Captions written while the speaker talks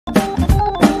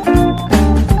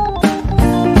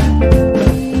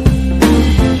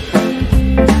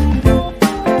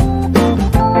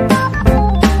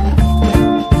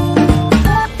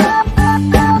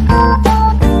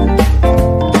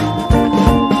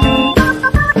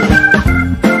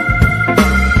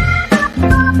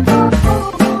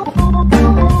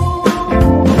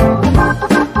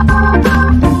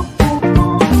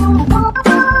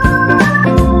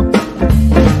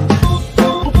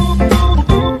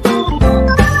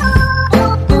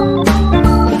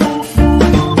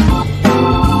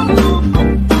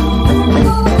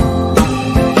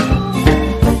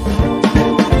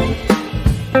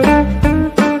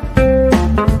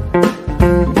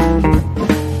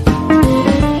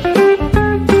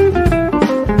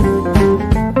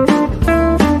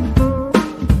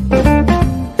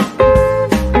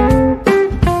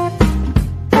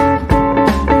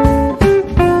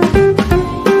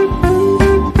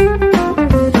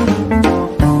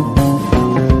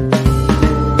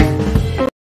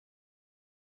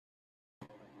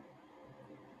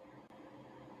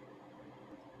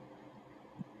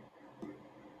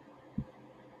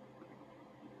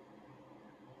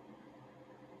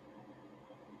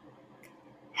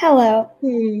Hello,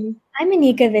 Hmm. I'm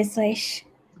Anika Vislesh.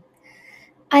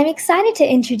 I'm excited to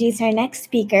introduce our next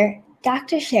speaker,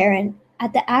 Dr. Sharon,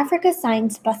 at the Africa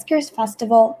Science Buskers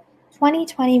Festival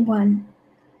 2021.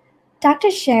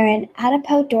 Dr. Sharon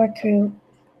Attipoe-Dorcoo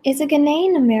is a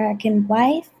Ghanaian-American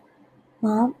wife,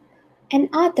 mom,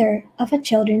 and author of a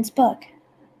children's book.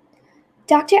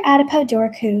 Dr.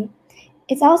 Attipoe-Dorcoo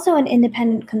is also an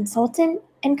independent consultant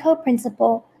and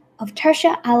co-principal of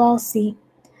Tertia LLC,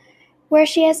 where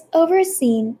she has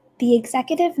overseen the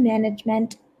executive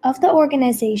management of the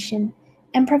organization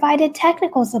and provided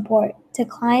technical support to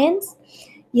clients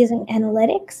using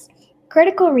analytics,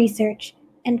 critical research,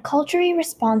 and culturally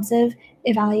responsive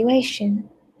evaluation.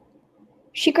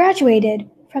 She graduated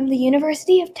from the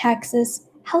University of Texas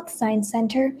Health Science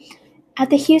Center at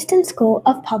the Houston School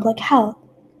of Public Health.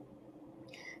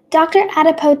 Dr.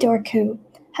 Attipoe-Dorcoo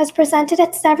has presented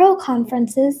at several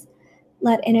conferences,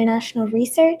 led international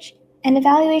research and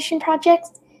evaluation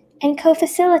projects, and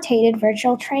co-facilitated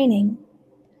virtual training.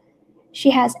 She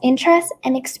has interests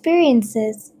and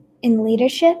experiences in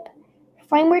leadership,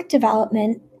 framework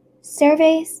development,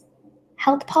 surveys,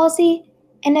 health policy,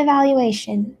 and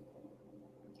evaluation.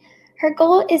 Her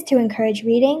goal is to encourage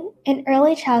reading and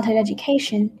early childhood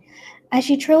education as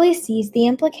she truly sees the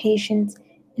implications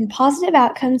and positive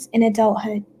outcomes in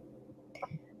adulthood.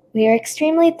 We are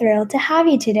extremely thrilled to have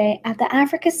you today at the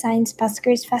Africa Science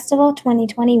Buskers Festival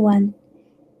 2021.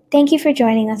 Thank you for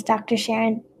joining us, Dr.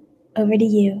 Sharon. Over to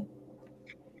you.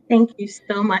 Thank you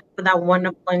so much for that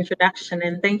wonderful introduction,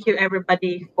 and thank you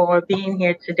everybody for being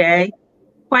here today.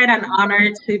 Quite an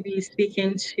honor to be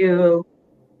speaking to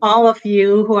all of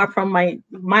you who are from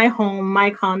my home, my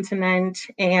continent,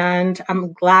 and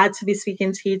I'm glad to be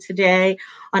speaking to you today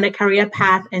on a career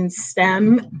path in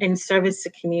STEM in service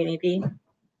to community.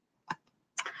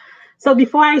 So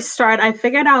before I start, I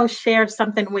figured I'll share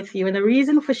something with you. And the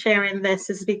reason for sharing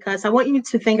this is because I want you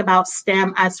to think about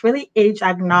STEM as really age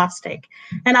agnostic.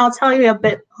 And I'll tell you a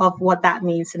bit of what that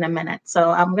means in a minute. So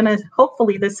I'm going to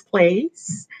hopefully this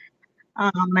plays.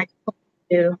 Next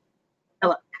to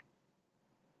hello.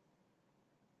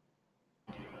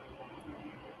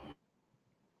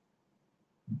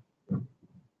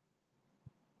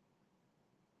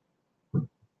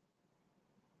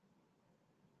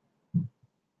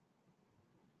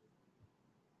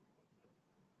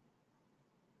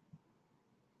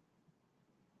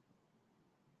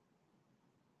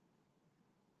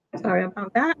 Sorry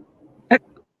about that.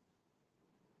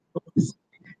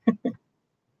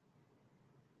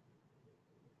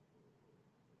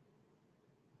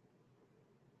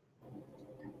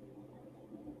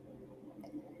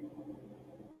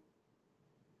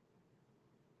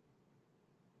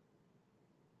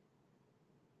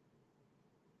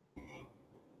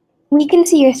 We can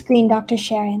see your screen, Dr.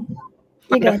 Sharon.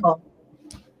 You're Wonderful.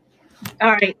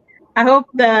 All right. I hope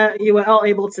that you were all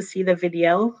able to see the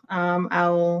video.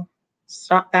 I'll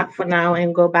stop that for now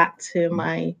and go back to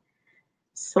my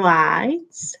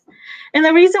slides. And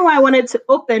the reason why I wanted to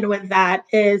open with that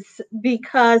is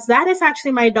because that is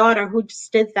actually my daughter who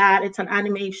just did that. It's an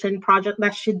animation project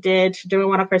that she did during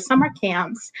one of her summer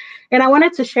camps. And I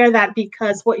wanted to share that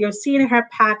because what you're seeing in her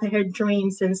path and her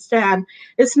dreams in STEM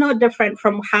is no different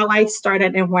from how I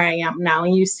started and where I am now.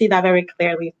 And you see that very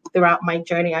clearly throughout my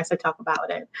journey as I talk about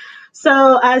it.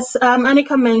 So as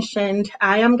Anika mentioned,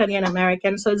 I am Ghanaian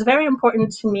American. So it's very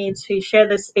important to me to share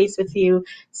this space with you,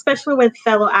 especially with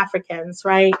fellow Africans,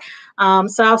 right?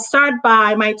 So I'll start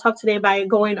by my talk today by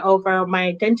going over my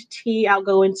identity. I'll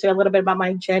go into a little bit about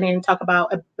my journey and talk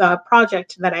about a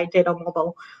project that I did on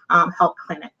mobile health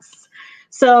clinics.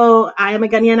 So I am a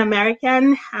Ghanaian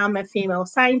American. I'm a female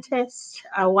scientist,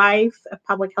 a wife, a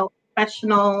public health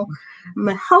professional. I'm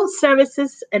a health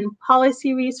services and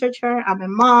policy researcher. I'm a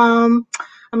mom.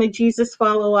 I'm a Jesus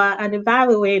follower, an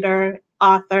evaluator,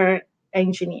 author,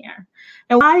 engineer.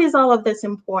 And why is all of this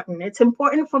important? It's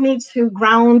important for me to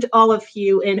ground all of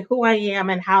you in who I am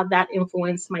and how that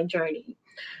influenced my journey.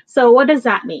 So what does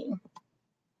that mean?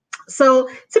 So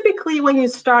typically when you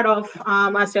start off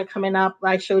as you're coming up,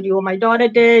 I showed you what my daughter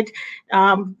did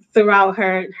throughout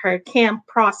her camp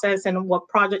process and what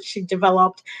projects she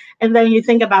developed. And then you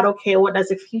think about, okay, what does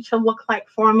the future look like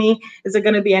for me? Is it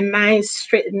going to be a nice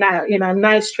straight,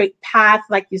 nice straight path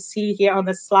like you see here on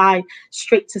the slide,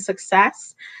 straight to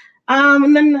success?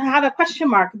 And then have a question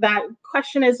mark. That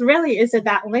question is really, is it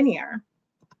that linear?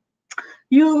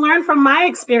 You learn from my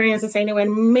experiences anyway,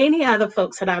 and many other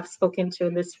folks that I've spoken to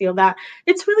in this field, that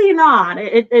it's really not.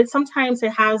 Sometimes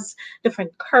it has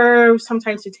different curves,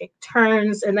 sometimes you take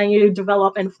turns, and then you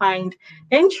develop and find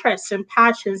interests and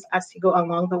passions as you go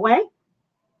along the way.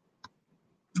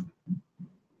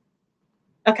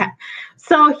 Okay,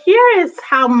 so here is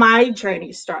how my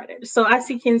journey started. So as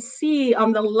you can see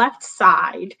on the left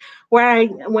side,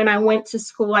 when I went to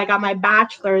school, I got my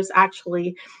bachelor's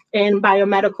actually in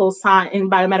biomedical science, in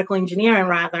biomedical engineering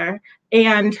rather,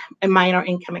 and a minor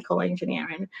in chemical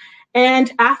engineering.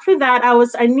 And after that,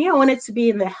 I knew I wanted to be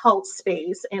in the health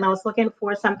space, and I was looking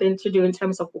for something to do in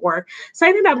terms of work. So I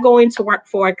ended up going to work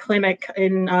for a clinic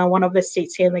in one of the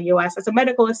states here in the U.S. as a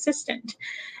medical assistant.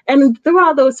 And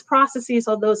throughout those processes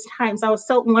or those times, I was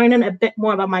still learning a bit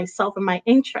more about myself and my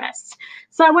interests.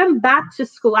 So I went back to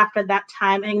school after that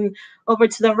time, and over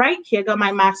to the right here, got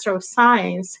my Master of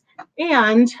Science.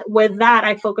 And with that,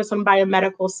 I focused on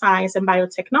biomedical science and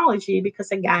biotechnology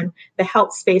because, again, the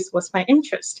health space was my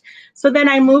interest. So then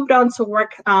I moved on to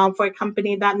work for a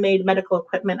company that made medical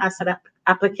equipment as an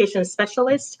application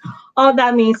specialist. All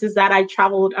that means is that I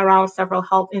traveled around several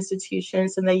health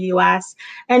institutions in the US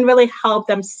and really helped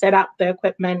them set up the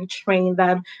equipment, train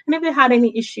them. And if they had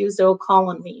any issues, they'll call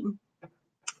on me.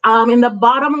 In the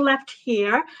bottom left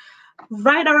here,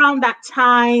 right around that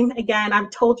time, again,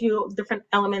 I've told you different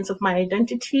elements of my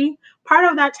identity. Part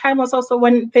of that time was also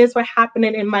when things were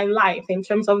happening in my life in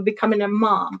terms of becoming a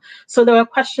mom. So there were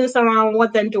questions around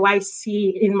what then do I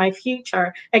see in my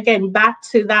future? Again, back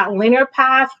to that linear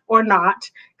path or not.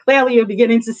 Clearly, you're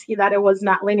beginning to see that it was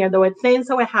not linear. There were things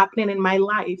that were happening in my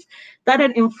life that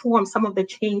had informed some of the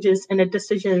changes and the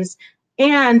decisions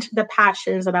and the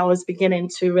passions that I was beginning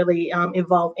to really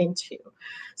evolve into.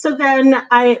 So then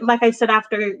like I said,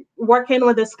 after working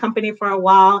with this company for a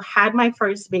while, had my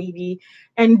first baby.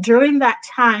 And during that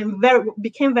time,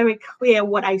 became very clear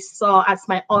what I saw as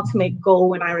my ultimate goal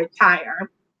when I retire.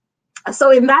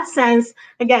 So in that sense,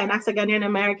 again, as a Ghanaian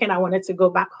American, I wanted to go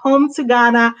back home to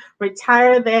Ghana,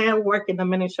 retire there, work in the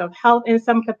Ministry of Health in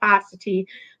some capacity.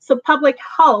 So public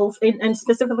health and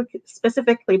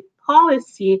specifically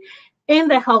policy in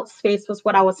the health space was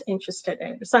what I was interested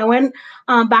in. So I went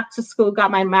back to school, got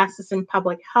my master's in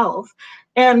public health.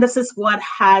 And this is what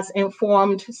has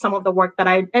informed some of the work that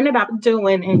I ended up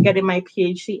doing in getting my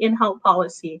PhD in health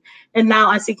policy. And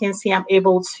now, as you can see, I'm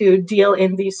able to deal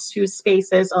in these two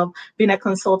spaces of being a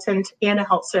consultant and a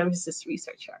health services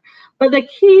researcher. But the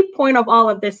key point of all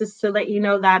of this is to let you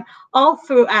know that all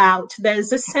throughout, there's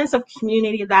this sense of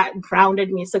community that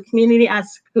grounded me. So community as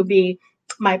could be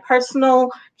my personal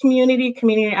community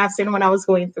as in when I was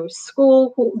going through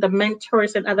school, the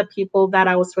mentors and other people that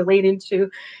I was relating to,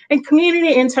 and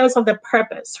community in terms of the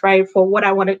purpose, right, for what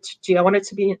I wanted to do. I wanted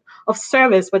to be of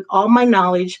service with all my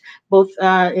knowledge, both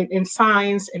in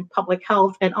science, in public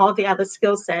health, and all the other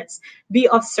skill sets, be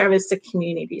of service to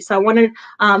community. So I wanted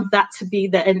that to be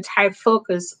the entire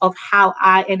focus of how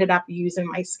I ended up using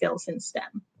my skills in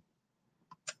STEM.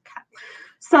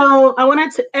 So I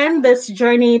wanted to end this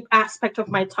journey aspect of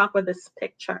my talk with this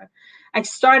picture. I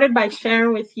started by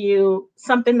sharing with you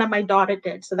something that my daughter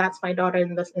did. So that's my daughter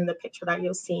in the picture that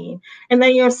you're seeing. And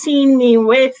then you're seeing me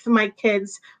with my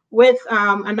kids, with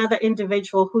another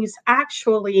individual who's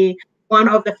actually one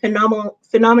of the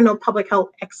phenomenal public health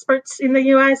experts in the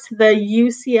US. The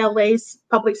UCLA's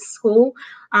public school,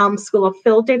 School of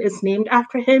Fielding, is named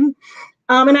after him.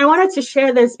 And I wanted to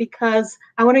share this because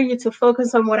I wanted you to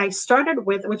focus on what I started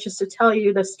with, which is to tell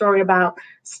you the story about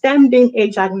STEM being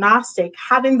age agnostic,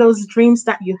 having those dreams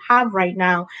that you have right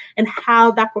now, and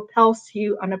how that propels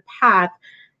you on a path,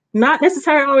 not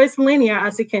necessarily always linear,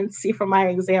 as you can see from my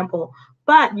example,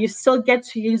 but you still get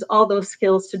to use all those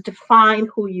skills to define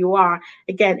who you are,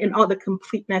 again, in all the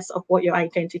completeness of what your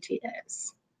identity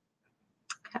is.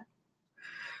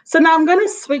 So now I'm going to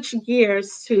switch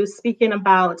gears to speaking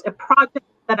about a project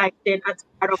that I did as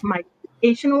part of my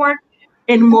education work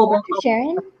in mobile health.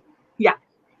 Sharon? Yeah.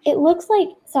 It looks like,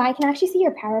 so I can actually see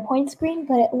your PowerPoint screen,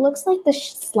 but it looks like the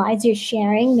slides you're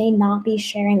sharing may not be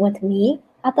sharing with me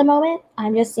at the moment.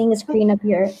 I'm just seeing a screen of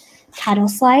your title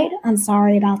slide. I'm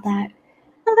sorry about that.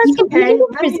 Oh, that's okay. You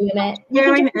can resume it.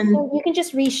 You can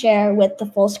just reshare with the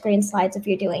full screen slides if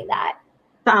you're doing that.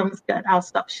 Sounds good. I'll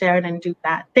stop sharing and do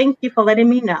that. Thank you for letting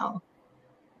me know.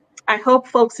 I hope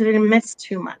folks didn't miss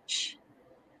too much.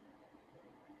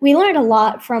 We learned a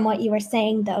lot from what you were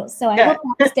saying, though, so I hope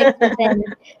that sticks within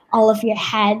all of your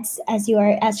heads as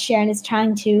Sharon is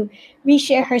trying to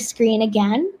reshare her screen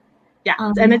again. Yeah,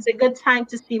 and it's a good time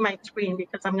to see my screen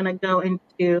because I'm going to go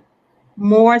into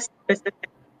more specific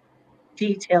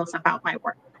details about my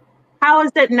work. How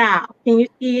is it now? Can you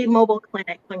see mobile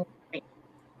clinic on your screen?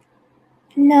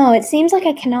 No, it seems like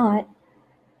I cannot.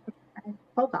 Okay,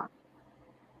 hold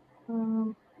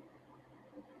on.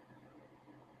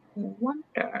 I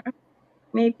wonder,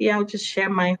 maybe I'll just share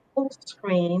my whole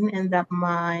screen and that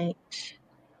might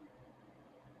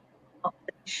help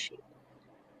the sheet.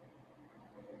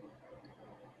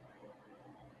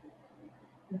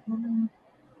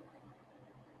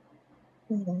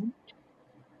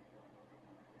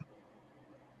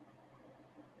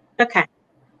 Okay.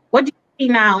 What do you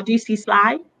see now? Do you see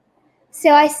slide?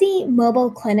 So I see mobile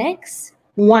clinics.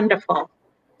 Wonderful.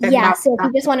 Yeah, so if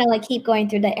you just want to like keep going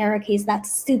through the arrow keys,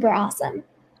 that's super awesome.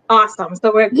 Awesome.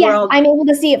 So yes, all... I'm able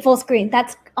to see it full screen.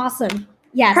 That's awesome.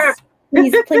 Yes,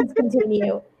 please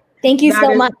continue. Thank you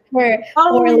so much for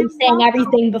saying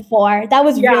everything before. That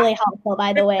was really helpful,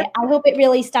 by the way. I hope it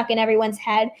really stuck in everyone's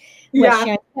head what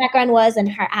Sharon's background was and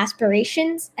her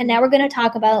aspirations. And now we're going to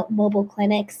talk about mobile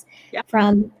clinics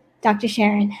from Dr.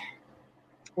 Sharon.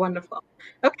 Wonderful.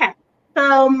 Okay.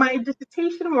 So my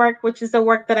dissertation work, which is the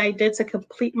work that I did to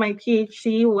complete my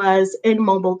PhD, was in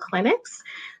mobile clinics.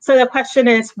 So the question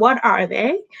is, what are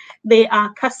they? They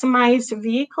are customized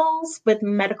vehicles with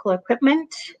medical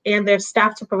equipment and they're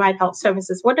staffed to provide health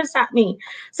services. What does that mean?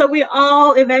 So we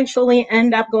all eventually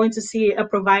end up going to see a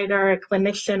provider, a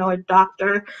clinician, or a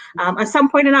doctor at some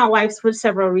point in our lives for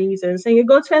several reasons. And you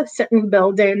go to a certain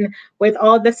building with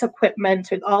all this equipment,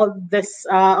 with all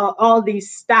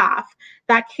these staff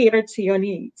that cater to your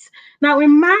needs. Now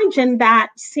imagine that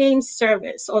same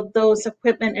service or those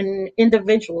equipment and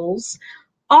individuals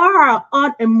are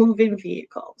on a moving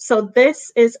vehicle. So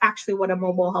this is actually what a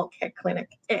mobile healthcare clinic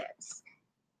is.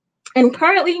 And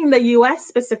currently in the US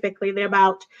specifically, there are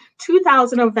about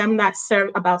 2,000 of them that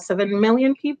serve about 7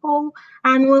 million people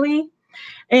annually.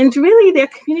 And really, they're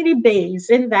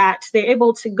community-based in that they're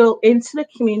able to go into the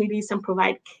communities and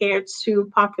provide care to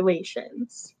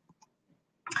populations.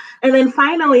 And then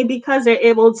finally, because they're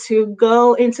able to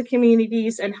go into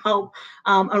communities and help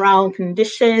around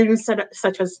conditions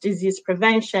such as disease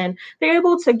prevention, they're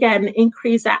able to, again,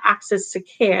 increase that access to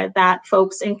care that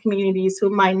folks in communities who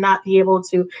might not be able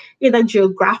to either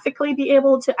geographically be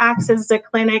able to access the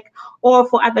clinic or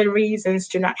for other reasons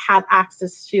do not have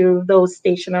access to those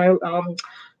stationary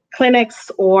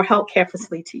clinics or healthcare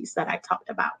facilities that I talked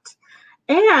about.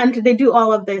 And they do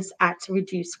all of this at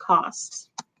reduced costs.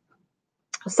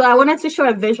 So I wanted to show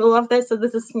a visual of this. So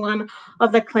this is one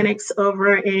of the clinics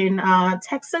over in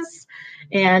Texas,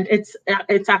 and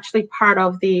it's actually part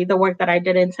of the work that I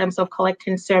did in terms of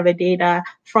collecting survey data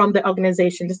from the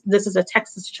organization. This is a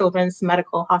Texas Children's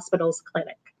Medical Hospitals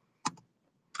clinic.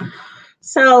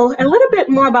 So a little bit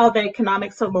more about the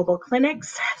economics of mobile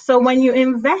clinics. So when you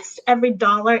invest every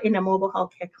dollar in a mobile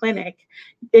healthcare clinic,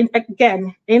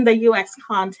 again, in the US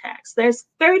context, there's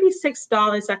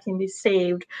 $36 that can be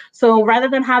saved. So rather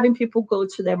than having people go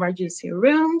to the emergency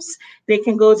rooms, they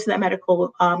can go to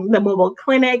the mobile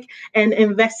clinic and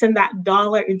invest in that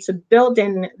dollar into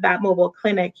building that mobile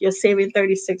clinic. You're saving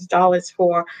 $36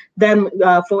 for them,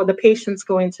 for the patients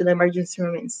going to the emergency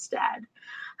room instead.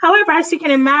 However, as you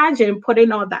can imagine, putting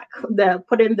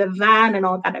the van and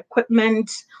all that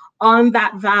equipment on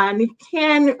that van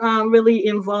can really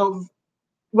involve,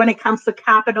 when it comes to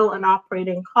capital and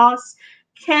operating costs,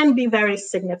 can be very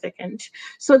significant.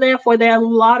 So therefore, there are a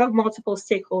lot of multiple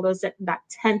stakeholders that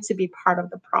tend to be part of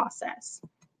the process.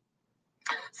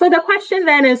 So the question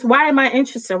then is, why am I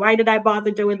interested? Why did I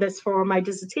bother doing this for my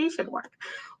dissertation work?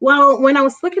 Well, when I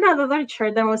was looking at the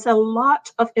literature, there was a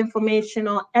lot of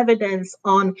informational evidence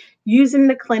on using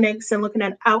the clinics and looking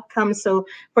at outcomes. So,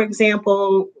 for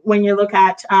example, when you look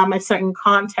at a certain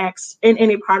context in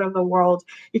any part of the world,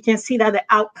 you can see that the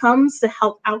outcomes, the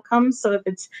health outcomes, so if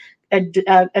it's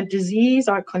a disease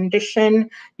or a condition,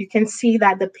 you can see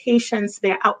that the patients,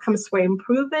 their outcomes were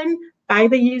improving by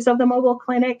the use of the mobile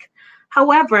clinic.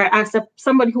 However, as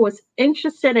somebody who was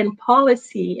interested in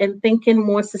policy and thinking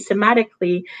more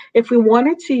systematically, if we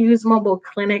wanted to use mobile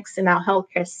clinics in our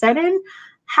healthcare setting,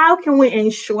 how can we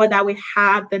ensure that we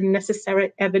have the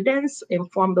necessary evidence to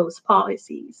inform those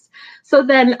policies? So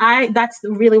then that's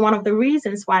really one of the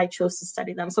reasons why I chose to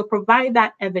study them. So provide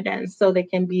that evidence so they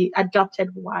can be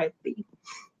adopted widely.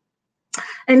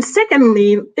 And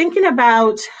secondly, thinking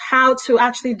about how to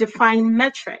actually define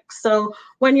metrics. So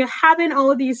when you're having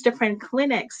all these different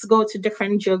clinics go to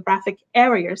different geographic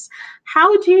areas,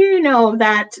 how do you know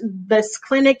that this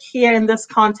clinic here in this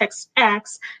context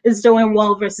X is doing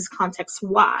well versus context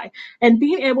Y? And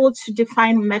being able to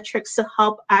define metrics to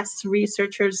help us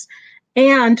researchers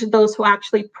and those who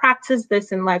actually practice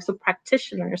this in lives of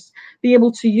practitioners be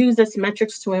able to use these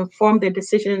metrics to inform their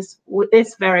decisions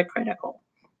is very critical.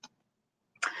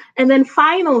 And then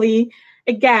finally,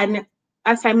 again,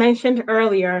 as I mentioned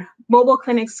earlier, mobile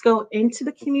clinics go into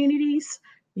the communities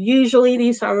Usually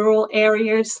these are rural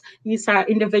areas. These are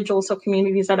individuals or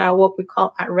communities that are what we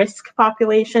call at-risk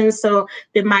populations. So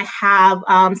they might have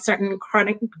certain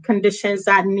chronic conditions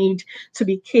that need to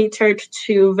be catered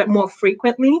to more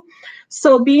frequently.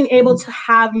 So being able to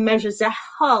have measures that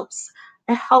helps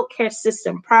a healthcare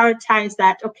system prioritize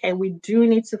that, okay, we do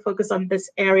need to focus on this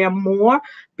area more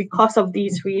because of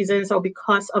these reasons or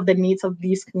because of the needs of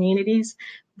these communities.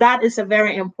 That is a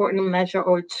very important measure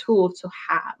or tool to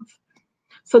have.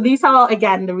 So these are,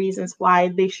 again, the reasons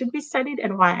why they should be studied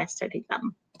and why I studied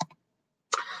them.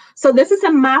 So this is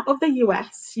a map of the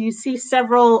US. You see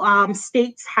several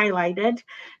states highlighted.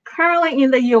 Currently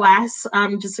in the US,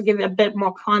 just to give you a bit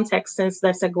more context, since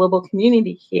there's a global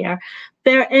community here,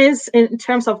 there is, in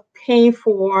terms of paying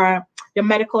for your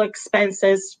medical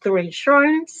expenses through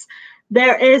insurance,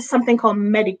 there is something called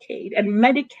Medicaid. And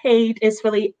Medicaid is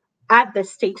really at the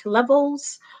state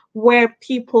levels where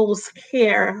people's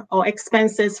care or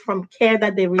expenses from care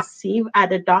that they receive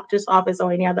at a doctor's office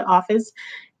or any other office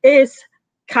is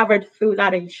covered through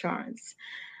that insurance.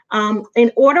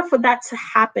 In order for that to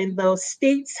happen, though,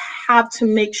 states have to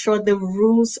make sure the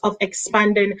rules of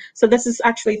expanding. So this is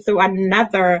actually through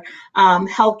another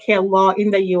healthcare law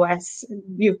in the US.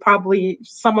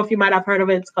 Some of you might have heard of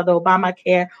it. It's called the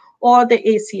Obamacare, or the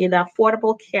ACA, the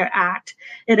Affordable Care Act.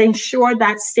 It ensured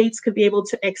that states could be able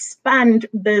to expand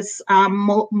this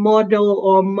model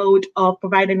or mode of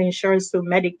providing insurance through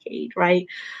Medicaid, right?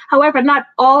 However, not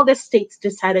all the states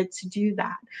decided to do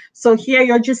that. So here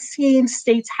you're just seeing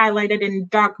states highlighted in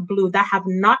dark blue that have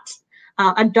not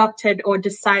adopted or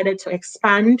decided to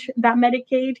expand that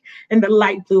Medicaid, and the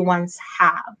light blue ones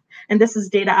have. And this is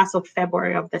data as of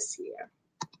February of this year.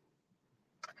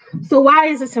 So why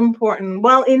is this important?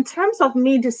 Well, in terms of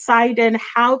me deciding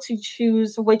how to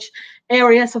choose which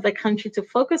areas of the country to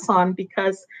focus on,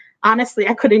 because honestly,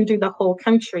 I couldn't do the whole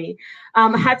country.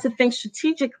 I had to think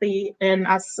strategically, and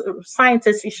as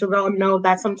scientists, you should all know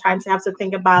that sometimes you have to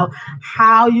think about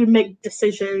how you make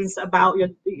decisions about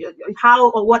how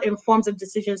or what informs the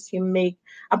decisions you make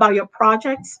about your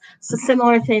projects. So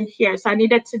similar thing here. So I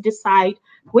needed to decide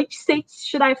which states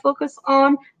should I focus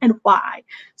on and why.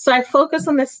 So I focused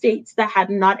on the states that had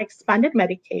not expanded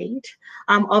Medicaid.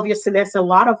 Obviously, there's a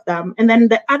lot of them. And then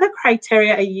the other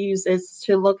criteria I use is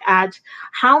to look at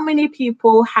how many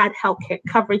people had healthcare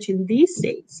coverage in these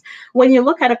states. When you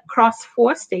look at across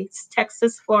 4 states,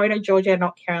 Texas, Florida, Georgia, and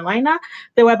North Carolina,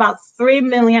 there were about 3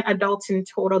 million adults in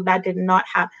total that did not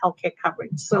have healthcare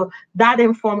coverage. So that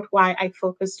informed why I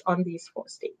focused on these 4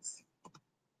 states.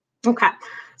 Okay,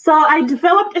 so I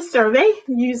developed a survey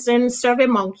using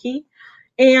SurveyMonkey,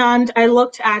 and I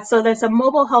looked at, so there's a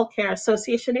mobile healthcare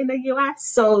association in the US,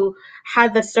 so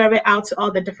had the survey out to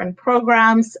all the different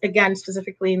programs, again,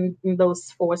 specifically in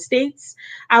those 4 states.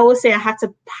 I will say I had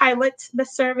to pilot the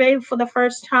survey for the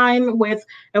first time with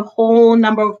a whole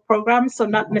number of programs, so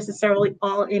not necessarily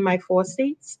all in my 4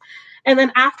 states. And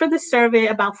then after the survey,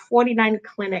 about 49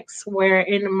 clinics were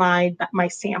in my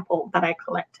sample that I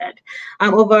collected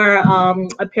over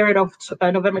a period of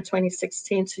November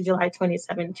 2016 to July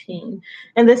 2017.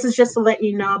 And this is just to let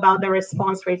you know about the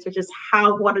response rates, which is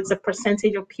what is the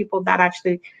percentage of people that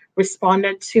actually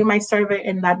responded to my survey,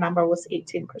 and that number was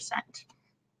 18%.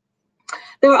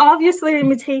 There are obviously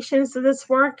limitations to this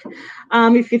work.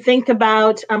 If you think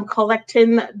about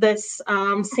collecting this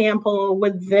sample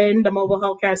within the Mobile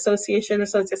Healthcare Association,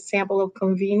 so it's a sample of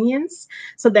convenience.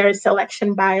 So there is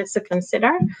selection bias to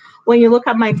consider. When you look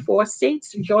at my 4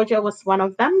 states, Georgia was one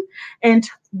of them, and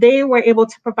they were able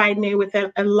to provide me with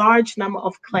a large number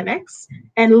of clinics.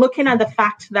 And looking at the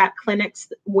fact that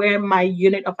clinics were my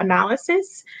unit of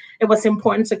analysis, it was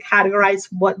important to categorize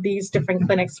what these different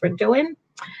clinics were doing.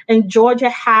 And Georgia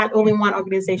had only one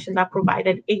organization that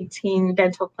provided 18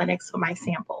 dental clinics for my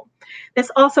sample.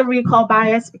 There's also recall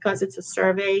bias because it's a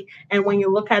survey. And when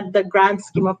you look at the grand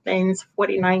scheme of things,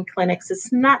 49 clinics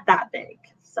is not that big.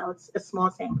 So it's a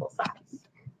small sample size.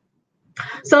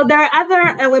 So there are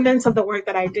other elements of the work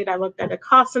that I did. I looked at the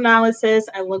cost analysis.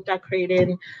 I looked at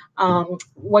creating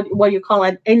what you call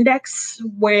an index,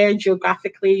 where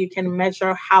geographically you can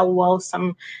measure how well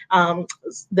some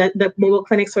the mobile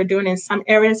clinics were doing in some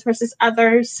areas versus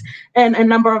others, and a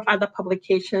number of other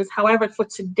publications. However, for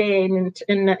today,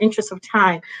 in the interest of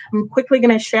time, I'm quickly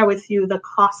going to share with you the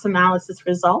cost analysis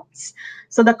results.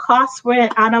 So the costs were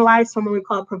analyzed from what we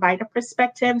call a provider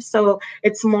perspective. So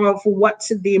it's more of what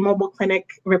the mobile clinic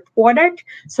reported.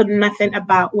 So nothing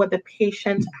about what the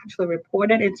patient actually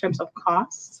reported in terms of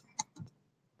costs.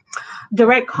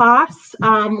 Direct costs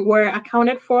were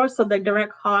accounted for. So the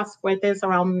direct costs were things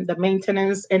around the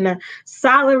maintenance and the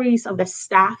salaries of the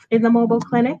staff in the mobile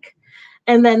clinic.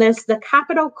 And then there's the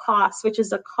capital cost, which is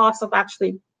the cost of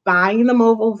actually buying the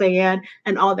mobile van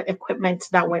and all the equipment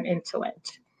that went into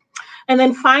it. And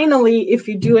then finally, if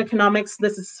you do economics,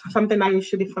 this is something that you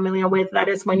should be familiar with. That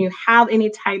is when you have any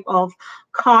type of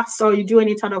costs or you do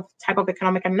any type of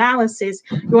economic analysis,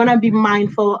 you want to be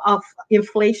mindful of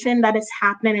inflation that is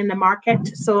happening in the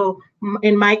market. So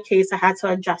in my case, I had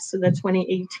to adjust to the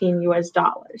 2018 US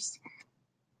dollars.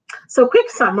 So quick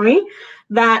summary,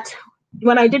 that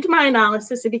when I did my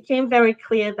analysis, it became very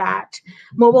clear that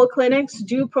mobile clinics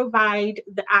do provide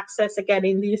the access, again,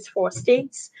 in these 4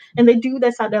 states, and they do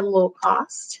this at a low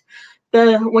cost.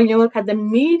 When you look at the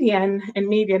median and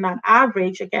median on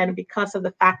average, again, because of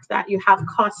the fact that you have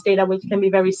cost data, which can be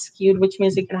very skewed, which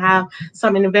means you can have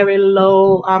some in very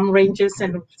low ranges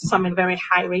and some in very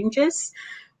high ranges.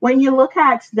 When you look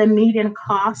at the median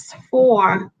cost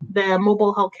for the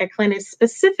mobile healthcare clinics,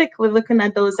 specifically looking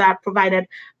at those that provided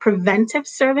preventive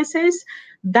services,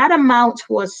 that amount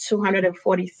was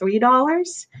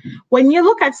 $243. When you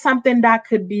look at something that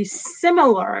could be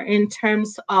similar in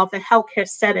terms of the healthcare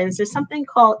settings, there's something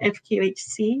called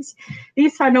FQHCs.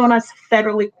 These are known as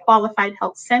federally qualified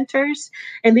health centers.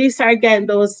 And these are, again,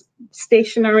 those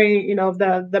stationary,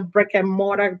 the brick and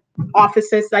mortar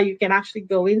offices that you can actually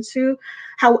go into.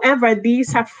 However,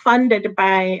 these are funded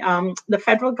by the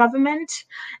federal government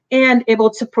and able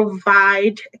to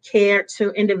provide care to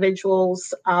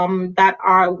individuals that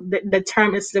are, the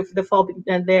term is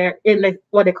they're in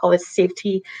what they call a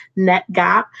safety net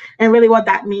gap. And really what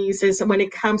that means is when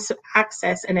it comes to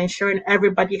access and ensuring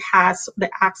everybody has the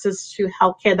access to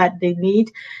healthcare that they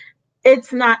need,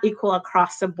 it's not equal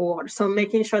across the board. So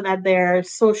making sure that there are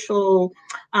social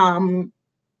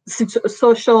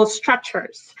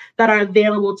structures that are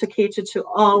available to cater to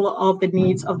all of the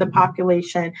needs of the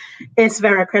population is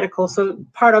very critical. So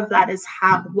part of that is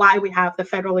why we have the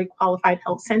federally qualified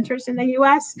health centers in the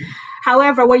US.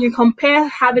 However, when you compare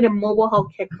having a mobile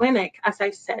healthcare clinic, as I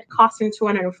said, costing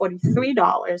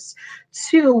 $243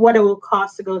 to what it will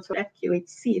cost to go to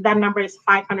FQHC, that number is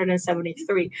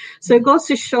 $573. So it goes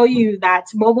to show you that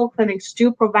mobile clinics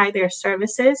do provide their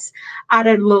services at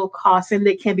a low cost, and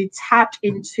they can be tapped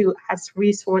into as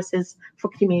resources for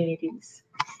communities.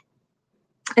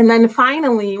 And then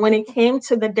finally, when it came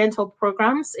to the dental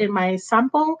programs in my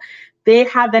sample, they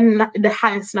have the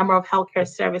highest number of healthcare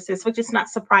services, which is not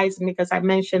surprising because I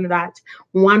mentioned that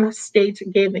one state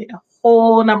gave me a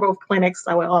whole number of clinics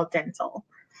that were all dental.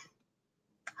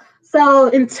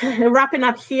 So wrapping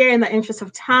up here in the interest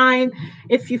of time,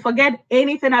 if you forget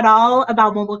anything at all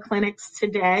about mobile clinics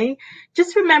today,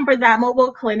 just remember that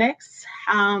mobile clinics,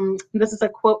 this is a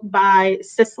quote by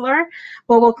Sisler,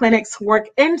 mobile clinics work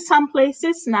in some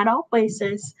places, not all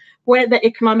places, where the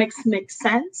economics make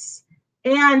sense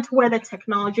and where the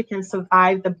technology can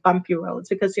survive the bumpy roads,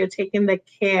 because you're taking the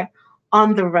care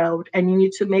on the road, and you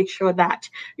need to make sure that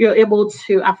you're able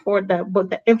to afford both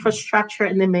the infrastructure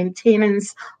and the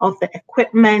maintenance of the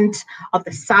equipment, of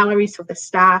the salaries of the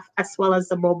staff, as well as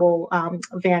the mobile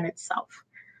van itself.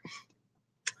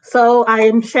 So I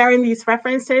am sharing these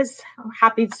references. I'm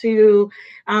happy to,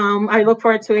 I look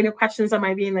forward to any questions that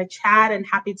might be in the chat, and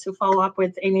happy to follow up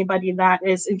with anybody that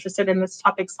is interested in this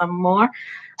topic some more.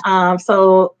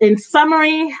 So in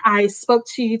summary, I spoke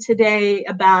to you today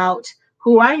about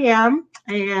who I am,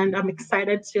 and I'm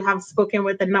excited to have spoken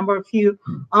with a number of you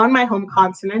on my home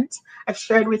continent. I've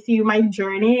shared with you my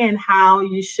journey and how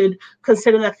you should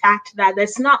consider the fact that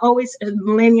there's not always a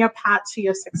linear path to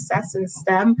your success in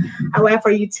STEM. However,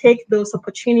 you take those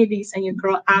opportunities and you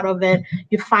grow out of it,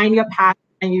 you find your path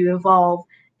and you evolve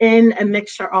in a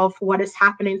mixture of what is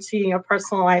happening to you in your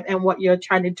personal life and what you're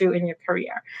trying to do in your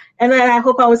career. And then I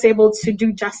hope I was able to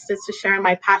do justice to sharing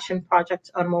my passion project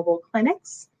on mobile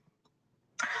clinics.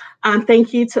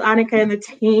 Thank you to Annika and the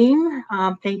team.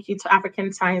 Thank you to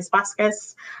African Science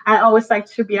Buskers. I always like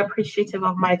to be appreciative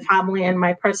of my family and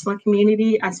my personal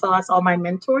community, as well as all my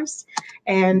mentors.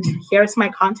 And here's my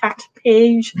contact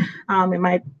page. It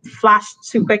might flash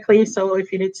too quickly, so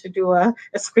if you need to do a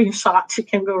screenshot, you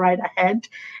can go right ahead.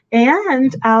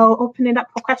 And I'll open it up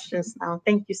for questions now.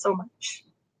 Thank you so much.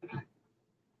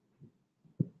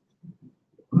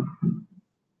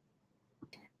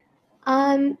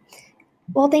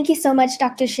 Well, thank you so much,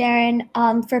 Dr. Sharon,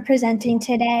 for presenting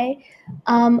today.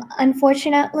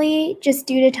 Unfortunately, just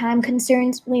due to time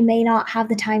concerns, we may not have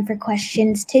the time for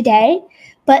questions today,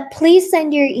 but please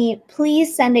send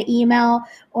an email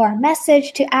or a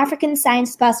message to African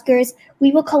Science Buskers.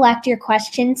 We will collect your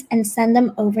questions and send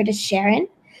them over to Sharon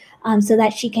so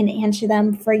that she can answer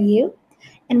them for you.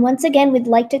 And once again, we'd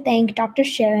like to thank Dr.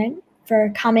 Sharon for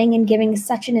coming and giving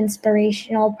such an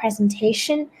inspirational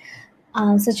presentation.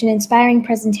 such an inspiring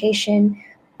presentation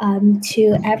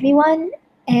to everyone.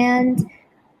 And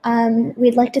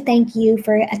we'd like to thank you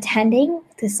for attending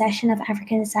the session of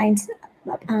African Science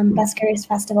Buskers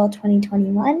Festival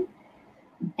 2021.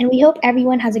 And we hope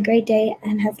everyone has a great day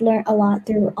and has learned a lot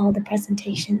through all the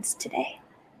presentations today.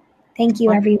 Thank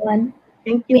you, everyone.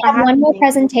 Thank you. We have one more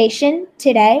presentation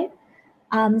today,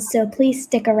 so please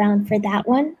stick around for that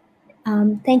one.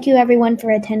 Thank you, everyone,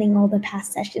 for attending all the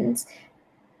past sessions.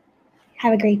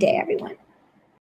 Have a great day, everyone.